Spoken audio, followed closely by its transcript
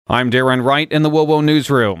I'm Darren Wright in the WOWO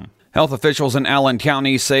Newsroom. Health officials in Allen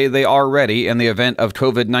County say they are ready in the event of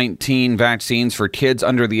COVID-19 vaccines for kids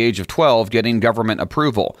under the age of 12 getting government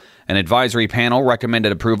approval. An advisory panel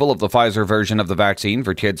recommended approval of the Pfizer version of the vaccine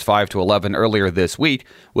for kids 5 to 11 earlier this week,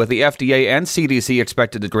 with the FDA and CDC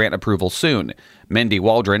expected to grant approval soon. Mindy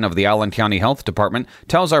Waldron of the Allen County Health Department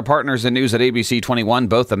tells our partners in news at ABC 21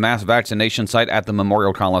 both the mass vaccination site at the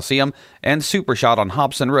Memorial Coliseum and SuperShot on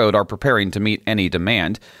Hobson Road are preparing to meet any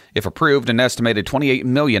demand. If approved, an estimated 28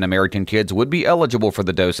 million American kids would be eligible for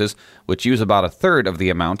the doses, which use about a third of the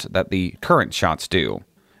amount that the current shots do.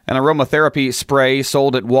 An aromatherapy spray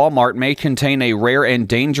sold at Walmart may contain a rare and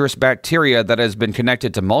dangerous bacteria that has been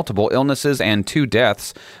connected to multiple illnesses and 2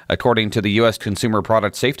 deaths. According to the U.S. Consumer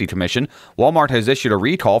Product Safety Commission, Walmart has issued a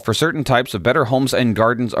recall for certain types of Better Homes and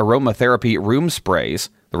Gardens aromatherapy room sprays.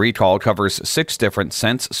 The recall covers 6 different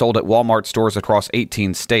scents sold at Walmart stores across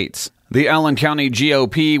 18 states. The Allen County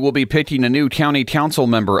GOP will be picking a new county council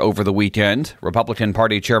member over the weekend. Republican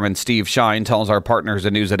Party Chairman Steve Shine tells our partners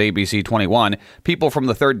in news at ABC 21 people from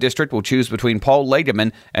the 3rd District will choose between Paul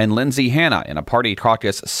Legeman and Lindsay Hanna in a party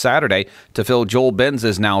caucus Saturday to fill Joel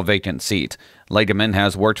Benz's now vacant seat. Legeman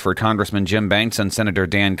has worked for Congressman Jim Banks and Senator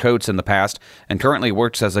Dan Coates in the past and currently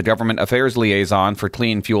works as a government affairs liaison for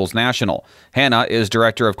Clean Fuels National. Hanna is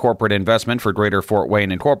Director of Corporate Investment for Greater Fort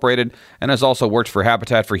Wayne Incorporated and has also worked for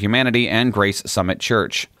Habitat for Humanity and Grace Summit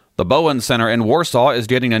Church. The Bowen Center in Warsaw is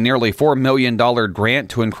getting a nearly $4 million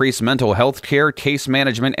grant to increase mental health care, case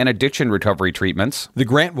management, and addiction recovery treatments. The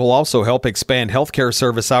grant will also help expand healthcare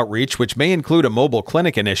service outreach, which may include a mobile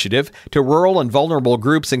clinic initiative to rural and vulnerable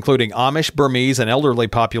groups, including Amish, Burmese, and elderly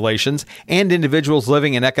populations, and individuals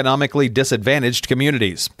living in economically disadvantaged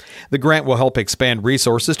communities. The grant will help expand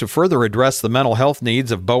resources to further address the mental health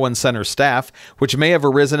needs of Bowen Center staff, which may have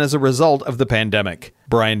arisen as a result of the pandemic.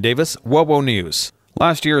 Brian Davis, WOWO News.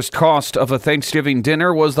 Last year's cost of a Thanksgiving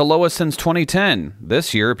dinner was the lowest since 2010.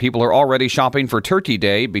 This year, people are already shopping for Turkey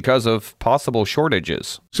Day because of possible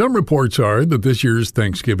shortages. Some reports are that this year's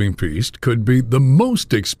Thanksgiving feast could be the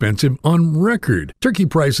most expensive on record. Turkey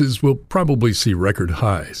prices will probably see record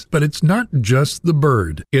highs, but it's not just the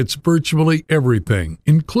bird. It's virtually everything,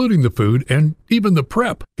 including the food and even the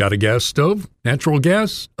prep. Got a gas stove? Natural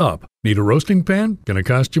gas? Up. Need a roasting pan? Gonna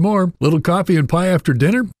cost you more. Little coffee and pie after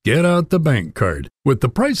dinner? Get out the bank card. With the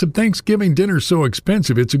price of Thanksgiving dinner so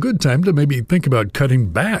expensive, it's a good time to maybe think about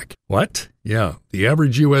cutting back. What? Yeah, the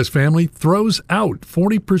average U.S. family throws out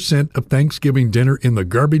 40% of Thanksgiving dinner in the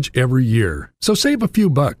garbage every year. So save a few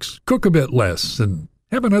bucks, cook a bit less, and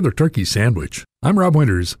have another turkey sandwich. I'm Rob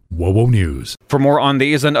Winters, WOWO News. For more on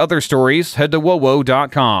these and other stories, head to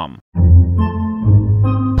WOWO.com.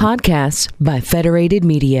 Podcasts by Federated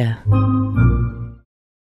Media.